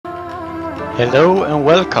Hello and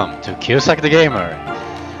welcome to QusackTheGamer.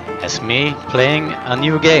 As me playing a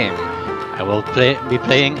new game, I will be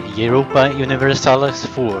playing Europa Universalis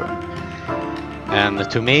IV. And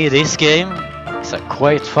to me this game is a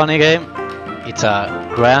quite funny game. It's a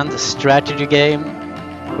grand strategy game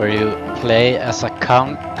where you play as a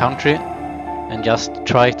country and just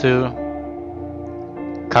try to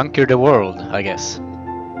conquer the world, I guess.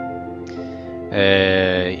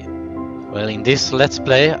 Well, in this Let's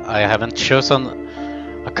Play I haven't chosen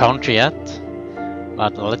a country yet,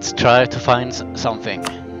 but let's try to find something.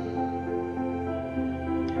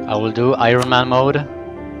 I will do Iron Man mode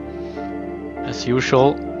as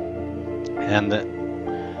usual, and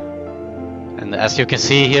as you can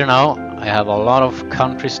see here now, I have a lot of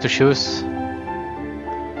countries to choose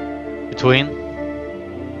between,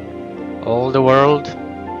 all the world.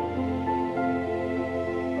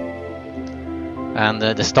 And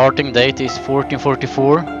the starting date is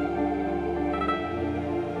 1444,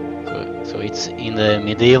 so it's in the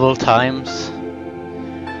medieval times.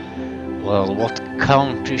 Well, what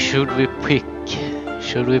country should we pick?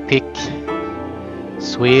 Should we pick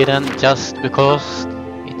Sweden just because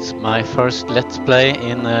it's my first Let's Play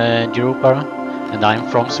in Europa and I'm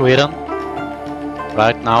from Sweden?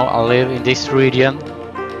 Right now I live in this region,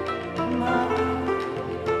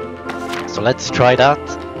 so let's try that.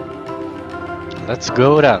 Let's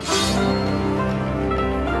go then.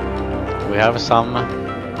 We have some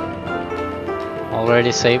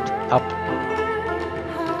already saved up.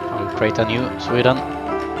 I'll create a new Sweden.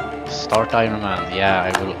 Start Iron Man. Yeah,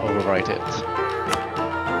 I will overwrite it.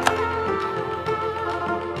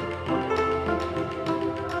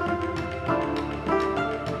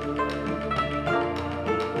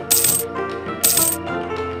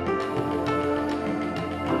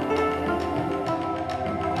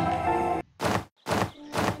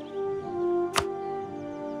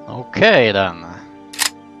 Okay then.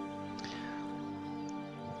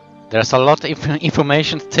 There's a lot of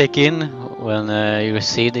information to take in when you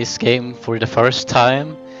see this game for the first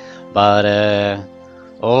time, but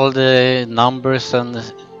all the numbers and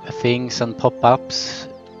things and pop-ups,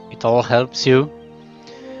 it all helps you.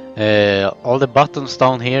 All the buttons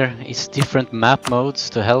down here is different map modes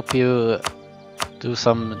to help you do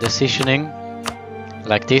some decisioning.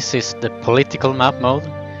 Like this is the political map mode,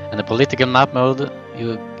 and the political map mode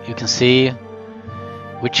you can see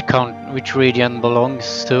which region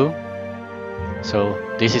belongs to. So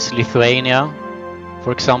this is Lithuania,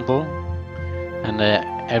 for example, and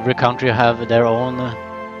every country have their own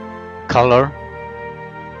color.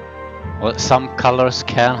 Well, some colors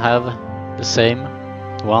can have the same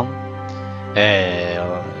one.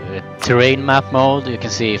 Terrain map mode, you can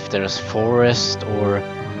see if there's forest, or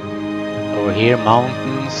over here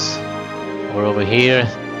mountains, or over here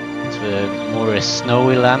more a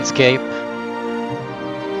snowy landscape.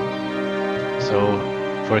 So,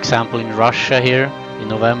 for example, in Russia here, in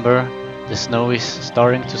November, the snow is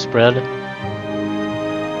starting to spread.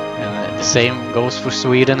 And the same goes for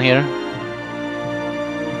Sweden here.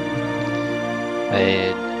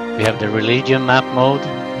 We have the religion map mode.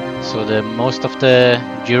 So most of the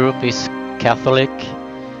Europe is Catholic.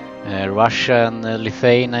 Russia and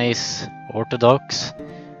Lithuania is Orthodox.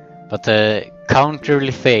 But country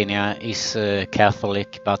Lithuania is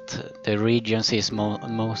Catholic, but the regions is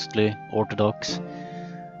mostly Orthodox.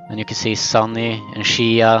 And you can see Sunni and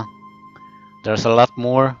Shia. There's a lot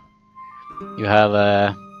more. You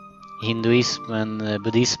have Hinduism and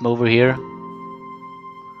Buddhism over here,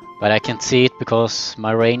 but I can't see it because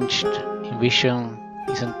my ranged vision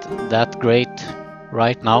isn't that great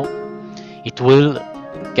right now. It will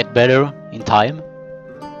get better in time.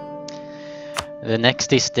 The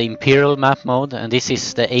next is the Imperial map mode, and this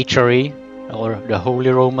is the HRE, or the Holy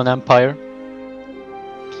Roman Empire.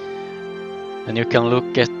 And you can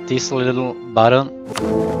look at this little button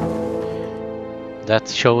that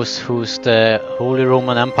shows who's the Holy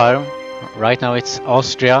Roman Empire. Right now it's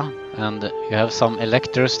Austria, and you have some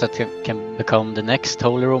electors that can become the next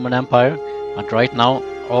Holy Roman Empire. But right now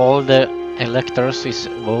all the electors is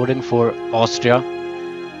voting for Austria.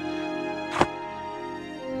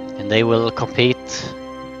 They will compete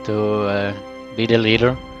to be the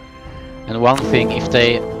leader. And one thing, if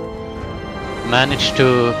they manage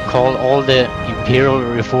to call all the imperial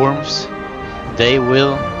reforms, they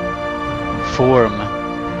will form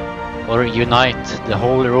or unite the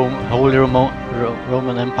Holy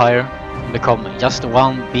Roman Empire and become just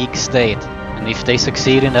one big state. And if they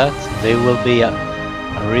succeed in that, they will be a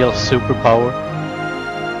real superpower.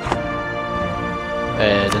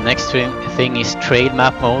 The next thing is trade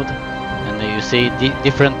map mode, and you see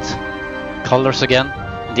different colors again.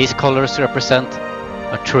 These colors represent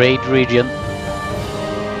a trade region.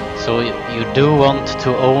 So you do want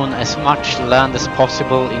to own as much land as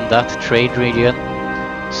possible in that trade region,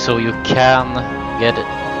 so you can get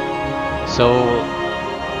so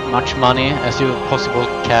much money as you possible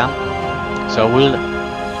can. So I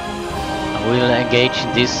will engage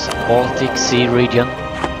in this Baltic Sea region.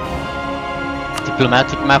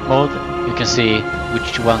 Diplomatic map mode. You can see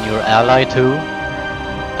which one you're allied to,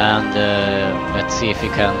 and let's see if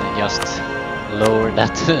you can just lower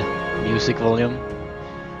that music volume.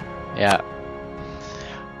 Yeah.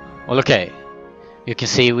 Well, okay. You can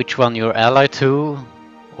see which one you're allied to,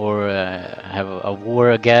 or have a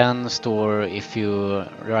war against, or if you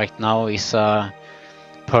right now is a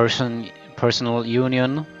personal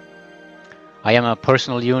union. I am a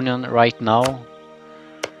personal union right now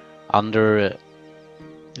under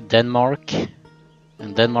Denmark,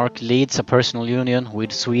 and Denmark leads a personal union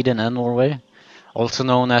with Sweden and Norway, also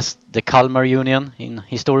known as the Kalmar Union in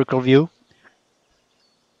historical view.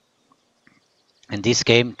 And this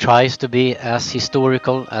game tries to be as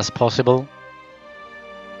historical as possible.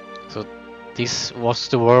 So this was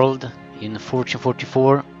the world in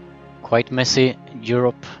 1444, quite messy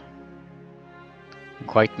Europe,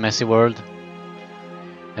 quite messy world.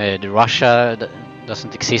 The Russia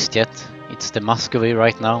doesn't exist yet, it's the Muscovy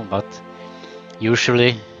right now, but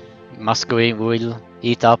usually Muscovy will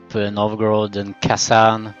eat up Novgorod and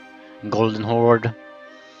Kazan and Golden Horde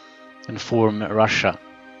and form Russia.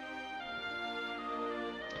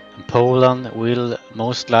 And Poland will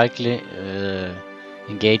most likely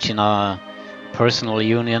engage in a personal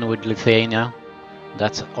union with Lithuania.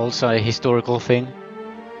 That's also a historical thing.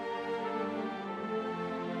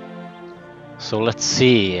 So let's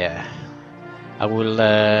see. I will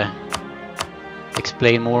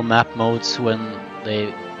explain more map modes when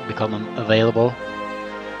they become available.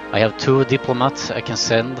 I have 2 diplomats I can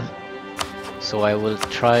send, so I will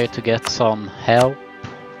try to get some help.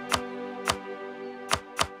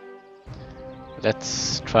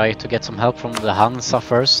 Let's try to get some help from the Hansa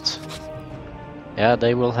first. Yeah,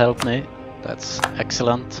 they will help me. That's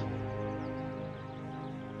excellent.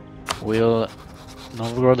 Will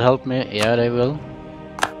Novgorod help me? Yeah, they will.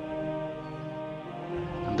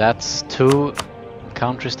 And that's 2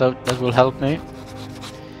 countries that will help me.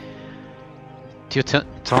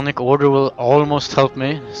 Teutonic Order will almost help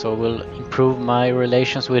me, so will improve my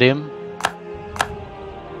relations with him.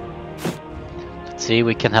 Let's see,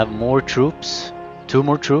 we can have more troops. 2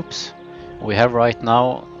 more troops. We have right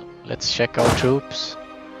now, let's check our troops.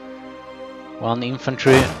 1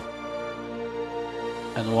 infantry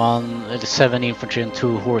and 7 infantry and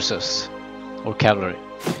 2 horses or cavalry.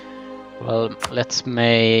 Well, let's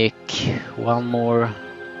make 1 more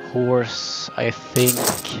horse, I think,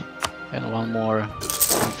 and 1 more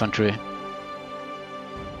infantry.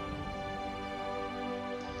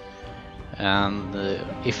 And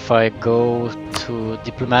if I go to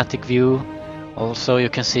diplomatic view, also you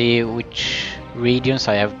can see which regions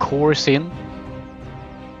I have cores in.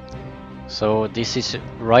 So this is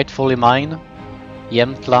rightfully mine.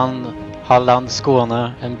 Jämtland, Halland,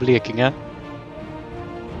 Skåne and Blekinge.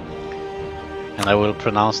 And I will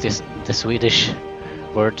pronounce the Swedish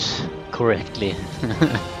words correctly.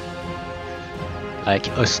 Like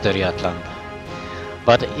Östergötland.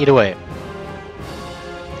 But either way,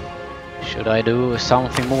 should I do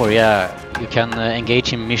something more? Yeah, you can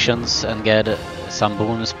engage in missions and get some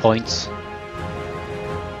bonus points.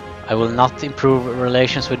 I will not improve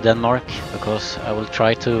relations with Denmark because I will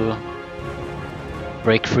try to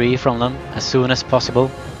break free from them as soon as possible.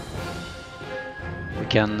 We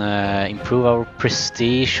can improve our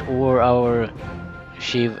prestige or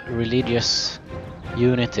achieve religious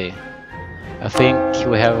unity. I think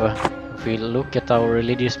we have, if we look at our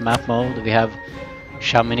religious map mode, we have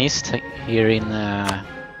Shamanist here in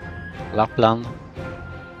Lapland.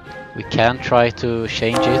 We can try to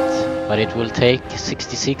change it, but it will take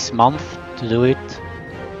 66 months to do it,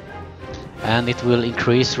 and it will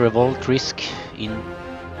increase revolt risk in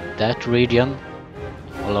that region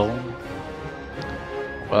alone.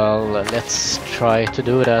 Well, let's try to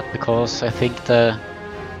do that because I think I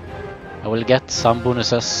will get some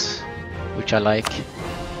bonuses which I like.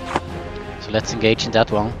 So let's engage in that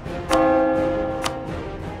one.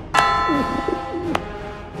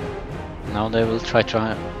 Now they will try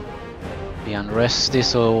to be unresty,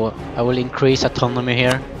 so I will increase autonomy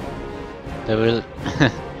here. They will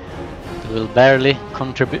they will barely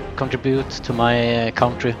contribute to my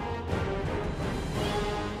country,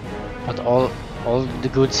 but all the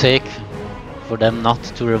good sake for them not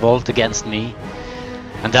to revolt against me,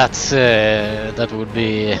 and that would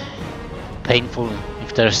be painful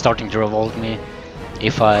if they're starting to revolt me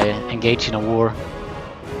if I engage in a war.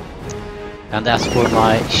 And as for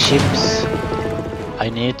my ships, I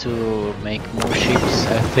need to make more ships.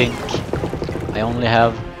 I think I only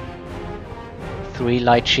have 3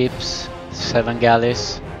 light ships, 7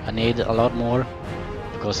 galleys. I need a lot more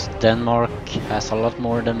because Denmark has a lot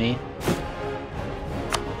more than me.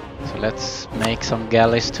 So let's make some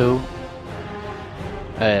galleys too.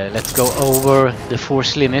 Let's go over the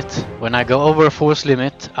force limit. When I go over force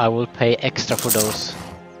limit, I will pay extra for those.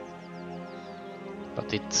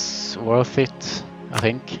 But it's worth it, I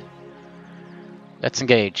think. Let's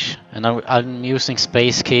engage. And I'm using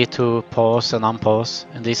space key to pause and unpause.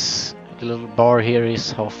 And this little bar here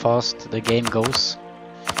is how fast the game goes.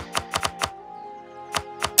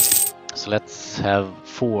 So let's have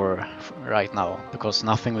 4 right now, because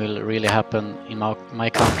nothing will really happen in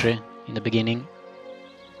my country in the beginning.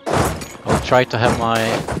 I'll try to have my...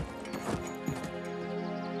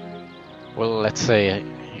 Well, let's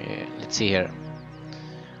see here.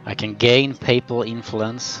 I can gain papal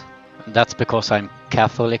influence. That's because I'm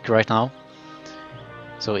Catholic right now.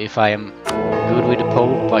 So if I am good with the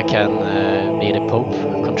Pope, I can be the Pope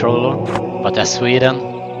controller. But as Sweden,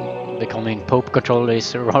 becoming Pope controller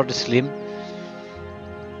is rather slim.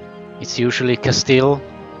 It's usually Castile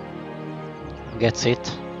who gets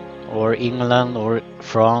it, or England, or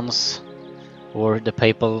France, or the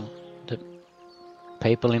papal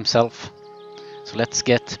himself. So let's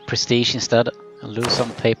get prestige instead and lose some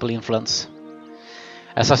papal influence.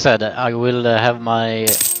 As I said, I will have my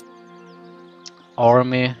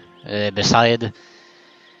army beside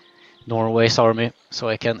Norway's army, so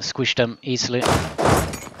I can squish them easily.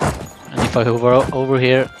 And if I hover over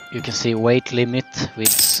here, you can see weight limit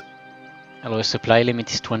with alloy supply limit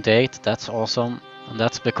is 28. That's awesome, and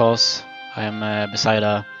that's because I'm beside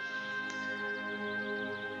a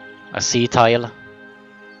sea tile.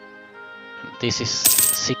 This is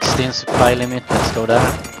 16 supply limit. Let's go there.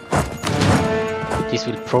 This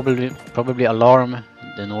will probably alarm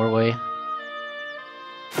the Norway.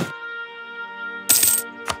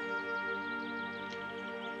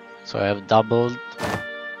 So I have doubled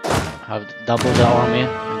the army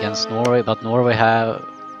against Norway, but Norway have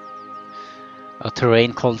a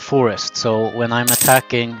terrain called forest. So when I'm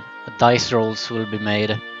attacking, dice rolls will be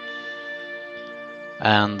made,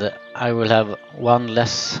 and I will have 1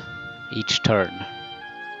 less each turn.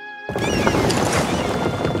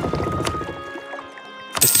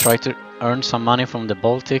 Let's try to earn some money from the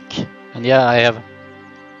Baltic. And yeah, I have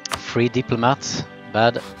 3 diplomats.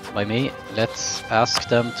 Bad by me. Let's ask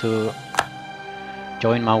them to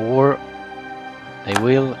join my war. They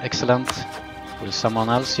will. Excellent. Will someone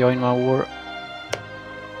else join my war?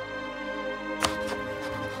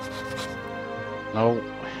 No,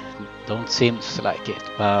 don't seem like it,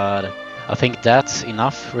 but I think that's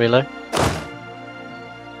enough, really.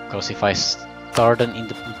 Because if I start an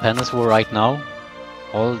independence war right now,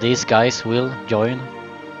 all these guys will join.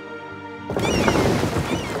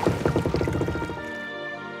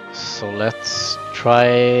 So let's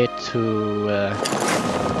try to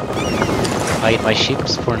hide my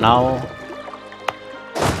ships for now.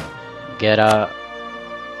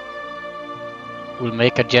 We'll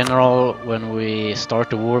make a general when we start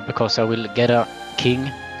the war, because I will get a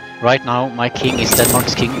king. Right now my king is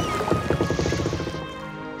Denmark's king.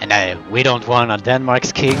 And we don't want a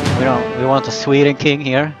Denmark's king. We want a Sweden king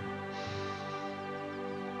here.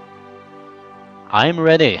 I'm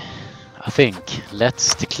ready, I think.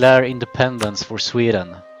 Let's declare independence for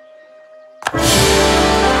Sweden.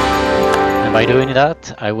 And by doing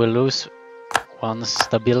that, I will lose 1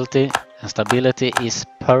 stability. And stability is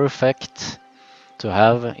perfect to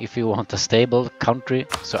have if you want a stable country.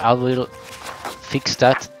 So I will fix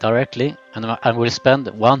that directly, and I will spend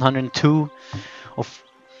 102 of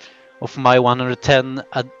my 110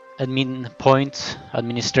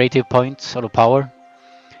 administrative points out of power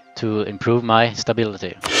to improve my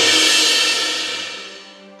stability.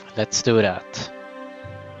 Let's do that.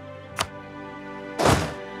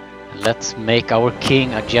 Let's make our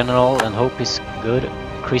king a general and hope he's good.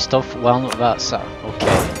 Christoph van Vasa.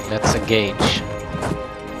 Okay, let's engage.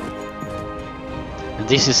 And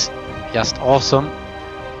this is just awesome,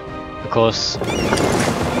 because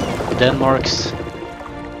Denmark's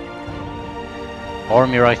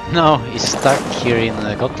army right now is stuck here in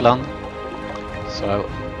Gotland. So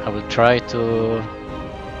I will try to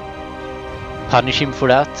punish him for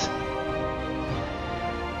that.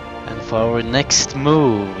 And for our next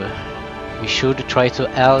move, we should try to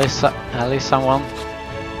ally someone.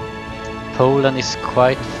 Poland is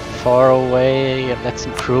quite far away. Let's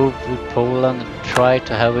improve with Poland and try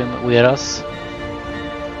to have him with us.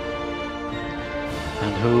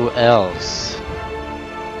 And who else?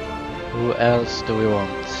 Who else do we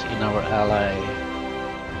want in our ally?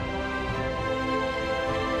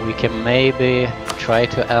 We can maybe try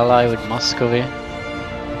to ally with Muscovy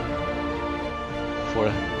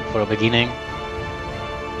for a beginning,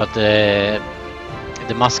 but the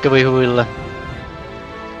Muscovy who will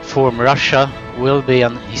form Russia will be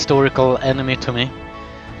an historical enemy to me.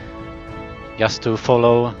 Just to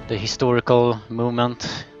follow the historical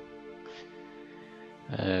movement.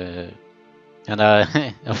 And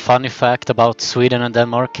a funny fact about Sweden and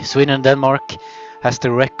Denmark. Sweden and Denmark has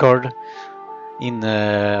the record in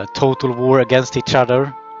total war against each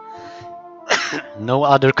other. No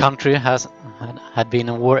other country had been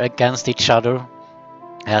in war against each other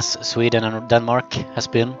as Sweden and Denmark has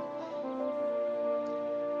been.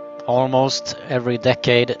 Almost every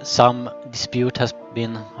decade some dispute has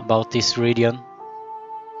been about this region.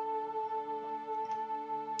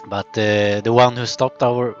 But the one who stopped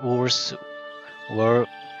our wars were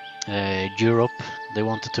Europe. They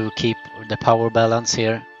wanted to keep the power balance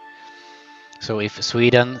here. So if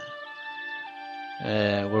Sweden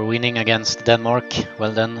were winning against Denmark,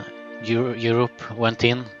 well then Europe went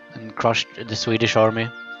in and crushed the Swedish army,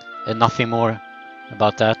 and nothing more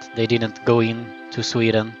about that. They didn't go in to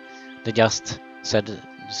Sweden, they just said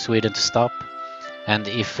Sweden to stop. And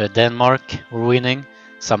if Denmark were winning,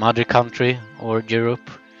 some other country or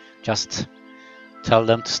Europe just tell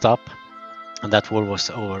them to stop, and that war was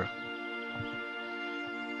over.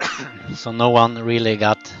 So no one really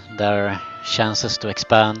got their chances to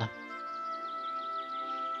expand.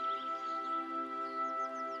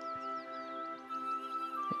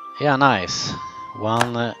 Yeah, nice.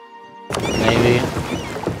 One navy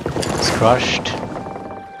is crushed.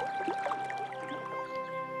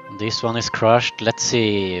 This one is crushed. Let's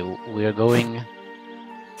see, we're going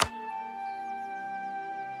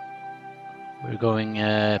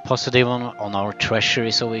positive on our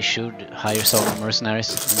treasury, so we should hire some mercenaries.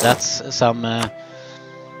 And that's some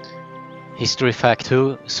history fact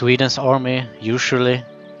too. Sweden's army usually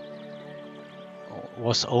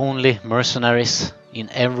was only mercenaries in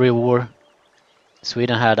every war.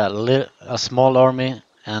 Sweden had a small army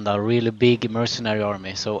and a really big mercenary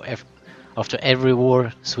army, so after every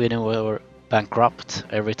war Sweden were bankrupt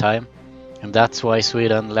every time, and that's why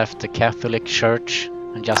Sweden left the Catholic Church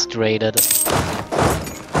and just raided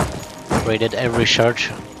every church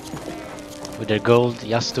with their gold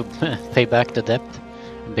just to pay back the debt,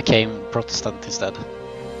 and became Protestant instead.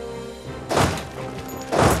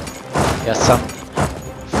 Yeah, some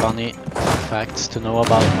funny facts to know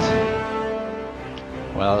about.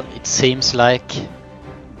 Well, it seems like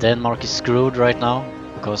Denmark is screwed right now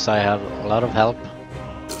because I have a lot of help,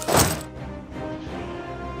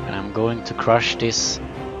 and I'm going to crush this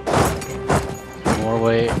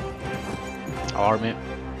Norway army.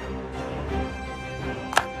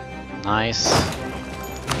 Nice.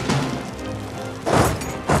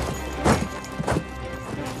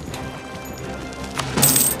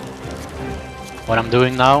 What I'm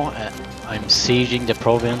doing now, I'm sieging the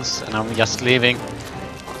province, and I'm just leaving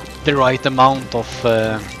the right amount of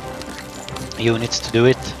units to do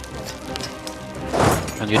it.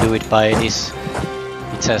 And you do it by this.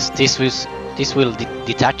 It says this will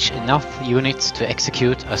detach enough units to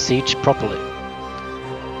execute a siege properly.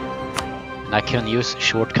 And I can use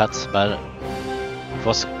shortcuts, but it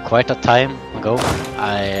was quite a time ago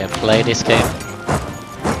I played this game.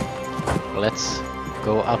 Let's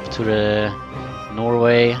go up to the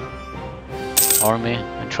Norway army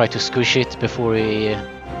and try to squish it before he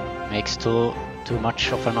makes too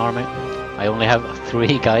much of an army. I only have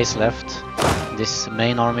 3 guys left in this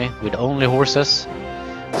main army with only horses,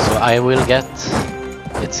 so I will get,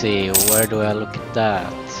 let's see, where do I look at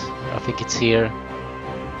that? I think it's here.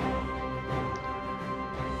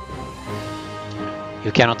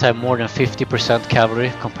 You cannot have more than 50%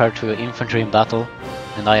 cavalry compared to infantry in battle,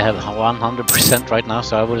 and I have 100% right now,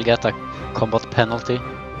 so I will get a combat penalty.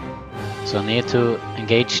 So I need to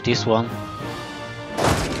engage this one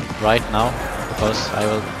right now because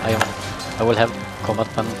I will have combat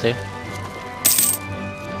penalty.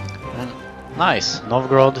 And nice,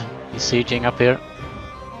 Novgorod is sieging up here.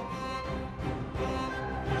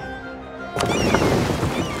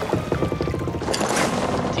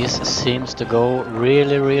 This seems to go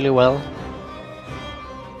really well.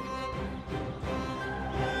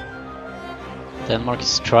 Denmark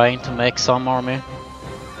is trying to make some army,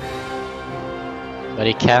 but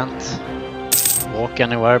he can't walk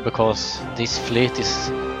anywhere because this fleet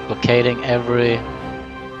is blockading every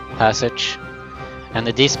passage, and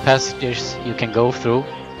these passages you can go through.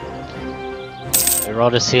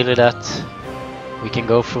 Rather silly that we can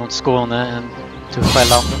go from Skåne and to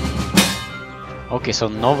Själland. Okay, so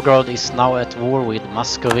Novgorod is now at war with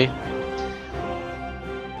Muscovy.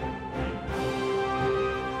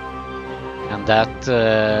 And that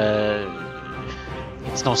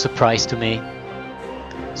it's no surprise to me.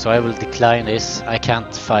 So I will decline this. I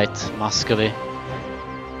can't fight Muscovy.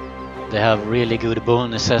 They have really good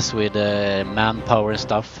bonuses with manpower and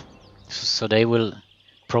stuff. So they will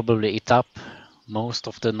probably eat up most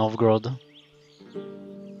of the Novgorod.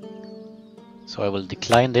 So I will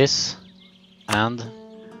decline this. And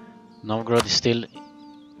Novgorod is still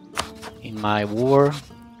in my war.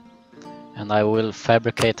 And I will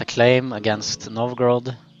fabricate a claim against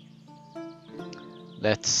Novgorod.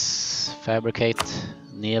 Let's fabricate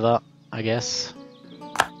Neva, I guess.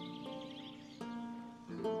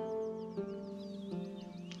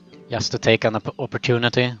 Just to take an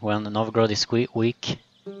opportunity when Novgorod is weak.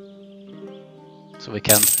 So we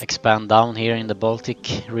can expand down here in the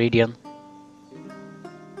Baltic region.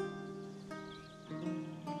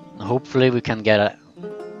 Hopefully we can get an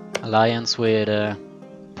alliance with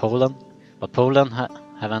Poland. But Poland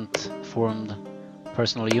haven't formed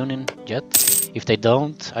personal union yet. If they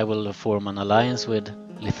don't, I will form an alliance with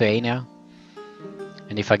Lithuania.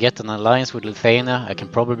 And if I get an alliance with Lithuania, I can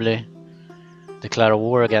probably declare a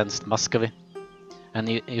war against Muscovy. And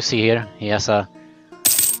you see here, he has a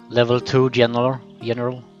level 2 general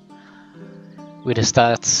with the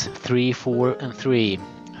stats 3, 4 and 3.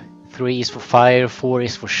 3 is for fire, 4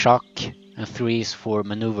 is for shock, and 3 is for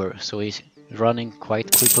maneuver. So he's running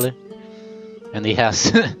quite quickly. And he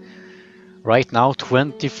has right now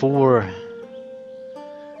 24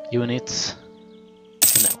 units.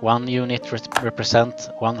 And 1 unit represents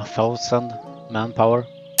 1000 manpower.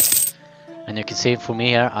 And you can see for me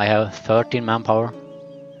here I have 13 manpower.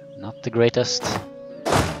 Not the greatest.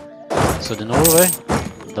 So the Norway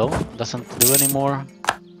though doesn't do any more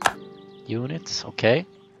units. Okay.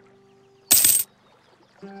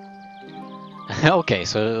 Okay,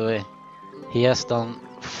 so he has done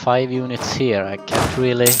 5 units here. I can't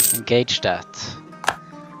really engage that.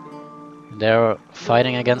 They're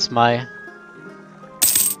fighting against my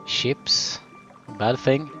ships. Bad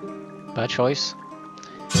thing. Bad choice.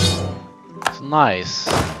 So nice.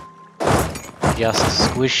 Just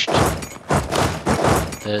squished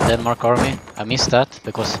the Denmark army. I missed that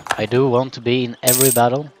because I do want to be in every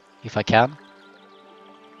battle if I can.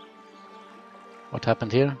 What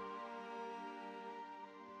happened here?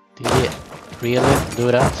 Did he really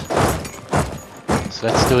do that? So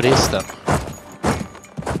let's do this then.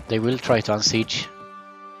 They will try to unsiege.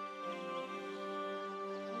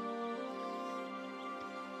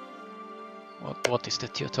 What is the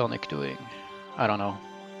Teutonic doing? I don't know.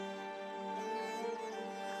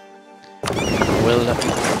 Well,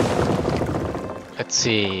 let's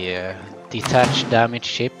see. Detach damaged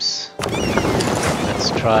ships.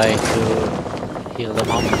 Let's try to heal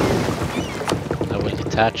them up. I will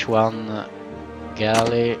detach 1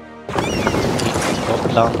 galley to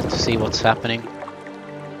Gotland to see what's happening.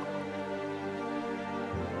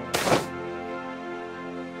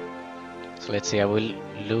 So let's see, I will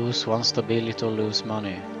lose 1 stability or lose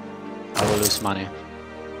money. I will lose money.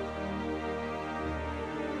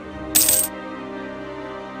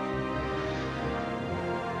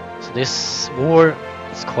 So this war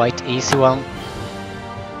is quite easy one.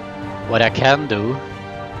 What I can do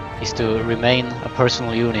is to remain a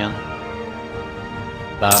personal union,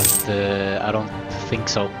 but I don't think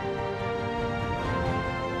so.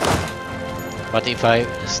 But if I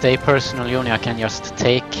stay personal union, I can just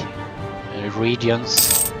take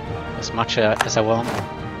regions as much as I want,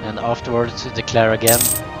 and afterwards declare again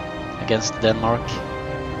against Denmark.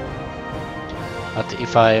 But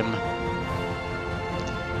if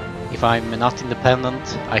I'm not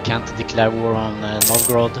independent, I can't declare war on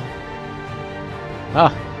Novgorod.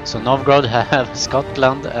 So Novgorod have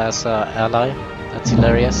Scotland as an ally. That's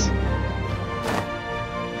hilarious.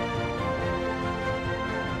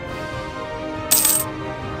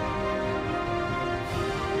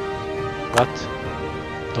 What?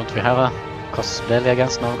 Don't we have a casus belli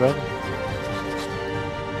against Novgorod?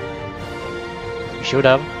 We should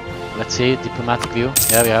have. Let's see, diplomatic view.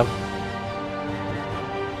 Yeah, we have.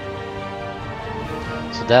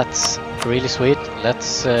 So that's really sweet.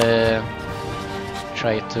 Let's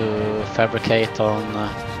try to fabricate on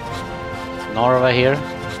Norway here.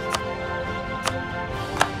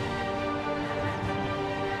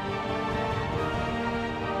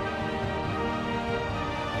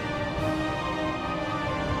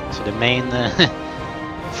 So the main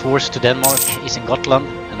force to Denmark is in Gotland,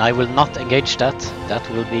 and I will not engage that. That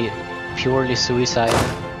will be purely suicide.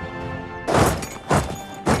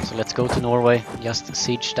 So let's go to Norway, just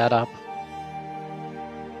siege that up.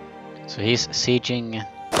 So he's sieging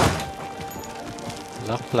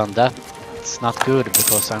Lapland. That's not good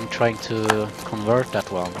because I'm trying to convert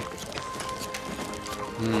that one.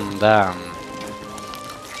 Damn.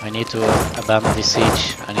 I need to abandon this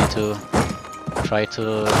siege. I need to try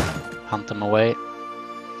to hunt them away.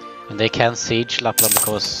 And they can't siege Lapland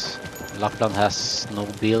because Lapland has no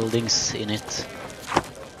buildings in it.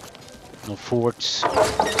 No forts.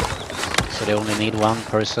 So they only need one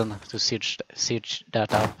person to siege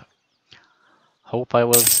that up. Hope I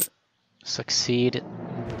will succeed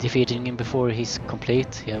defeating him before he's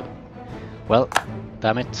complete. Yeah. Well,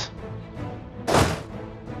 damn it.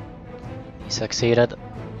 He succeeded.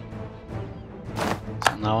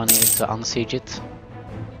 So now I need to unsiege it.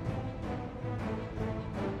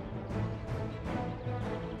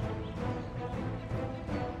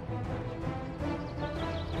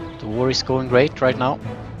 The war is going great right now.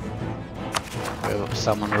 We have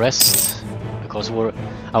some unrest because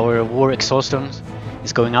our war exhaustion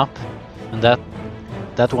is going up, and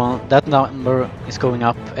that number is going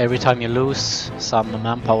up every time you lose some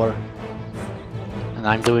manpower. And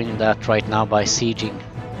I'm doing that right now by sieging.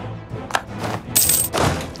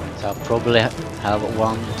 So I'll probably have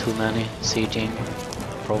one too many sieging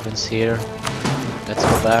province here. Let's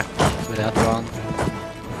go back with that one.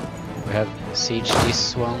 We have sieged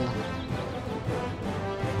this one.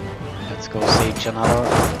 Let's go siege another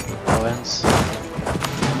province.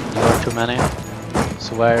 You are too many.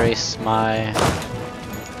 So where is my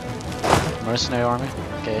mercenary army?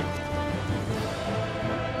 Okay.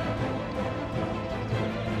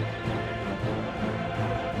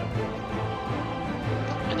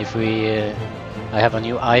 And if we... I have a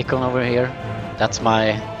new icon over here. That's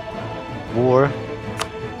my war.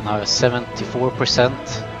 Now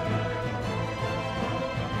 74%.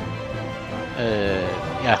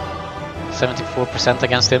 Yeah, 74%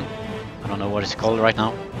 against him. I don't know what it's called right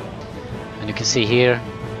now. And you can see here,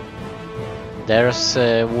 there's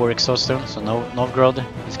war exhaustion. So Novgorod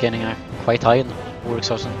is getting quite high in war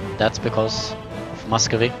exhaustion. That's because of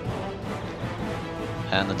Muscovy.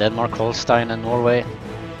 And Denmark, Holstein and Norway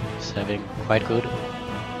is having quite good.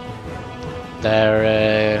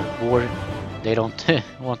 Their war, they don't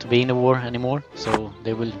want to be in the war anymore. So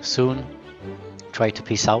they will soon try to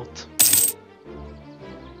peace out.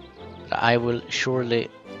 I will surely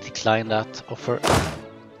decline that offer.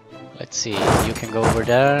 Let's see, you can go over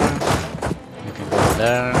there, you can go over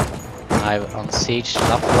there. I've unsieged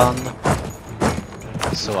Lapland,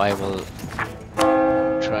 so I will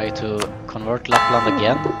try to convert Lapland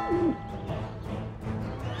again.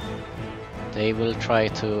 They will try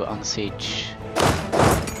to unsiege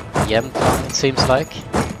Jämtland, it seems like.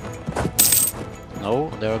 No,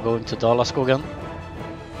 they are going to Dalaskogen.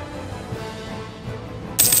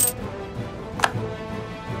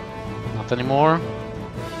 Anymore.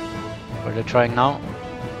 What are they trying now?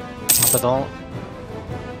 Not at all.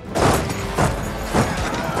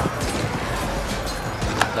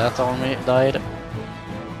 That army died.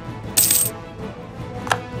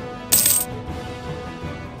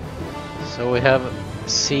 So we have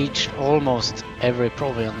sieged almost every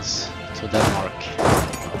province to Denmark.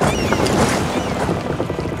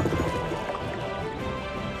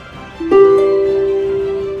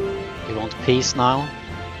 We want peace now.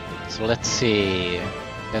 So let's see,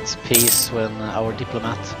 let's peace when our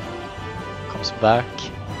diplomat comes back.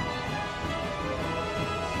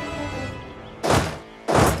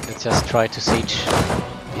 Let's just try to siege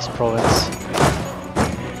this province.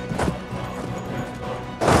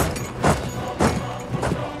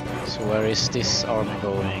 So where is this army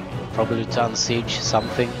going? Probably to unsiege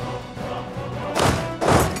something.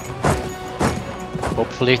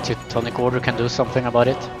 Hopefully Teutonic Order can do something about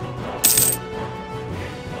it.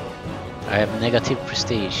 I have negative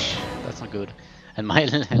prestige, that's not good. And my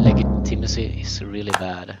legitimacy is really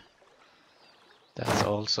bad. That's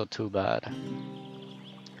also too bad.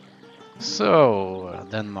 So,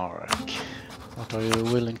 Denmark, what are you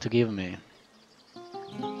willing to give me?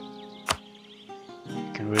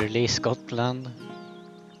 You can release Scotland,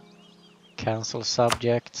 cancel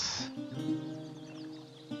subjects.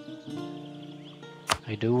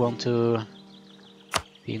 I do want to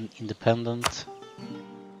be independent.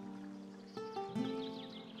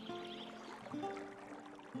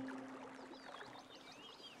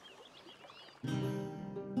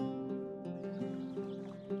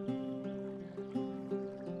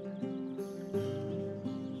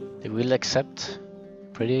 They will accept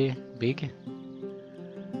pretty big.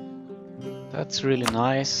 That's really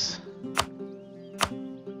nice.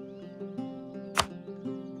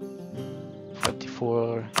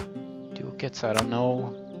 24 ducats, I don't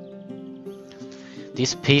know.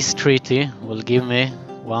 This peace treaty will give me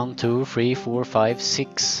 1, 2, 3, 4, 5,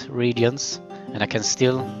 6 regions, and I can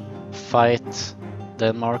still fight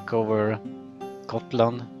Denmark over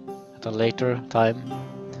Gotland at a later time.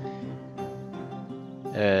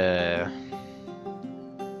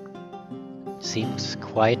 Seems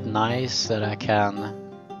quite nice that I can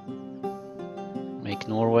make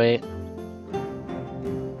Norway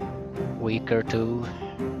weaker too.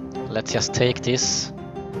 Let's just take this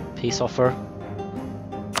peace offer.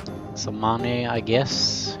 Some money, I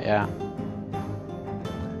guess. Yeah,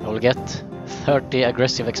 I will get 30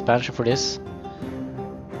 aggressive expansion for this.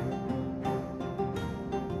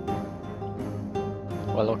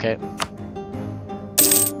 Well, okay.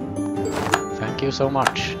 Thank you so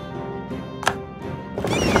much.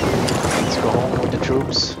 Let's go home with the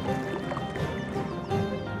troops.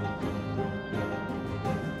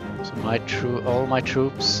 So all my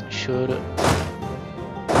troops should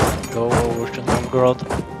go over to Novgorod.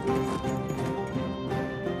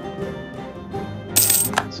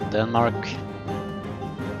 So Denmark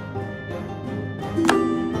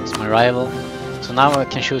is my rival. So now I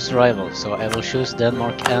can choose the rival. So I will choose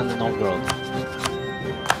Denmark and Novgorod.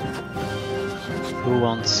 Who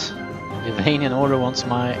wants? Lithuanian Order wants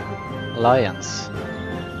my alliance.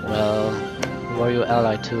 Well, who are you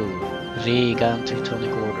allied to? Riga and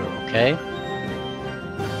Teutonic Order, okay.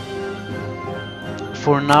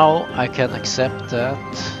 For now I can accept that,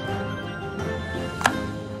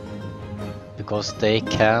 because they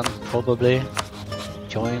can probably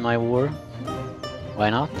join my war. Why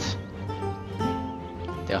not?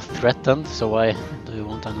 They are threatened, so why do you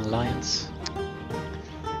want an alliance?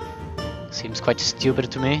 Seems quite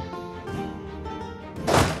stupid to me.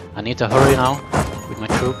 I need to hurry now with my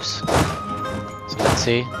troops. So let's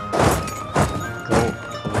see. Go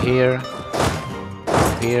over here.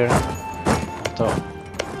 Over here. On top.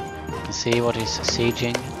 You can see what is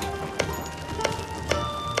sieging.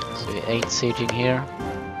 So he ain't sieging here.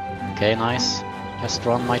 Okay, nice. Just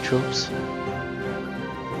run my troops.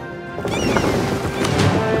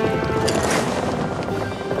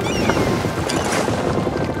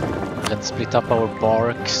 Let's split up our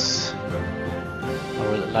barks.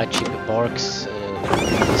 Our light ship barks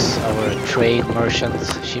is our trade merchant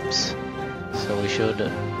ships. So we should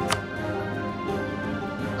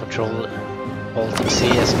control Baltic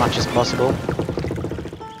Sea as much as possible.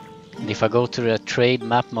 And if I go to the trade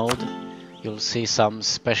map mode, you'll see some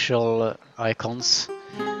special icons,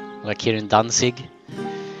 like here in Danzig.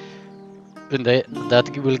 And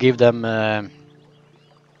that will give them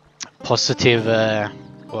positive,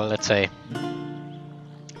 well, let's say,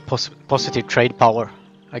 positive trade power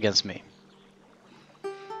against me.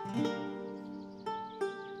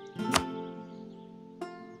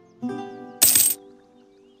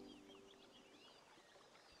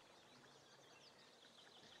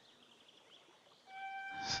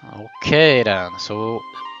 Okay then, so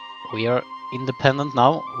we are independent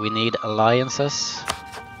now. We need alliances.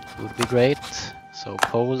 Would be great. So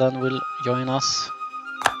Poland will join us.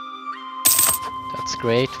 That's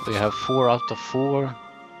great. We have 4 out of 4.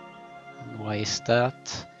 And why is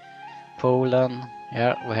that? Poland.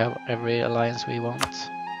 Yeah, we have every alliance we want.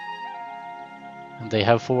 And they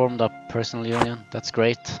have formed a personal union. That's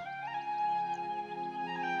great.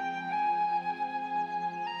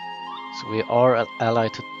 So we are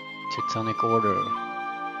allied to Teutonic Order.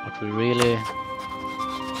 But we really...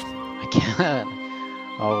 I can't...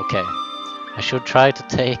 Oh, okay. I should try to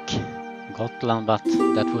take Gotland, but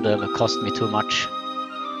that would have cost me too much.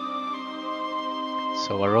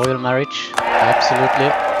 So a royal marriage,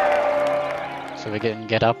 absolutely. So we can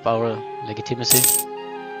get up our legitimacy.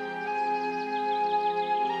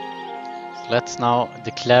 Let's now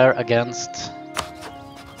declare against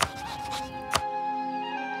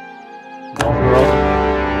Novgorod.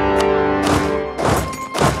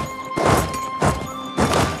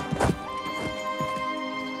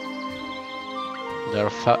 They're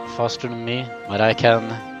faster than me, but I can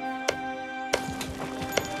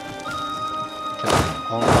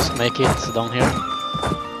almost make it down here.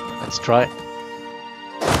 Let's try.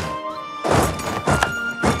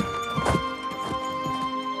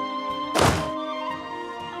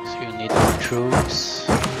 So you need more troops,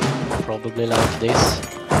 probably like this.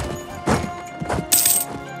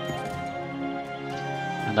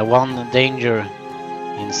 And the one danger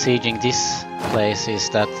in sieging this place is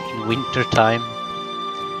that in winter time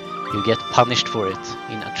you get punished for it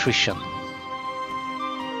in attrition.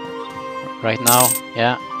 Right now,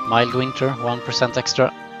 yeah, mild winter, 1% extra.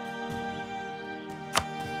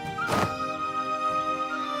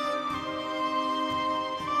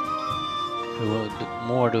 Who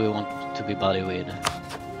more do we want to be buddy with?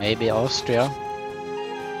 Maybe Austria?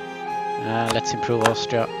 Let's improve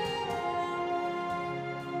Austria.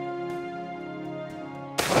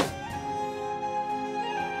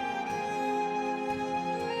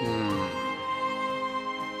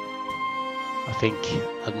 I think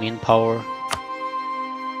admin power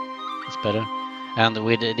is better. And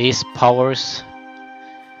with these powers,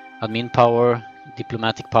 admin power,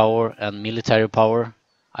 diplomatic power and military power,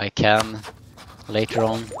 I can later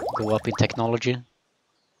on go up in technology.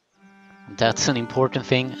 That's an important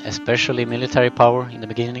thing, especially military power in the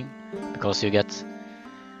beginning, because you get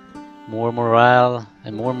more morale,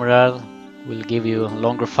 and more morale will give you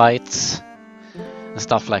longer fights and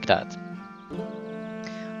stuff like that.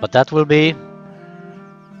 But that will be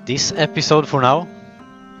this episode for now.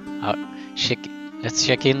 Let's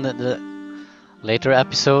check in the later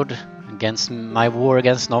episode against my war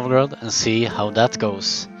against Novgorod and see how that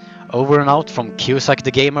goes. Over and out from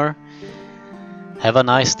QusackTheGamer. Have a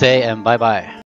nice day and bye bye.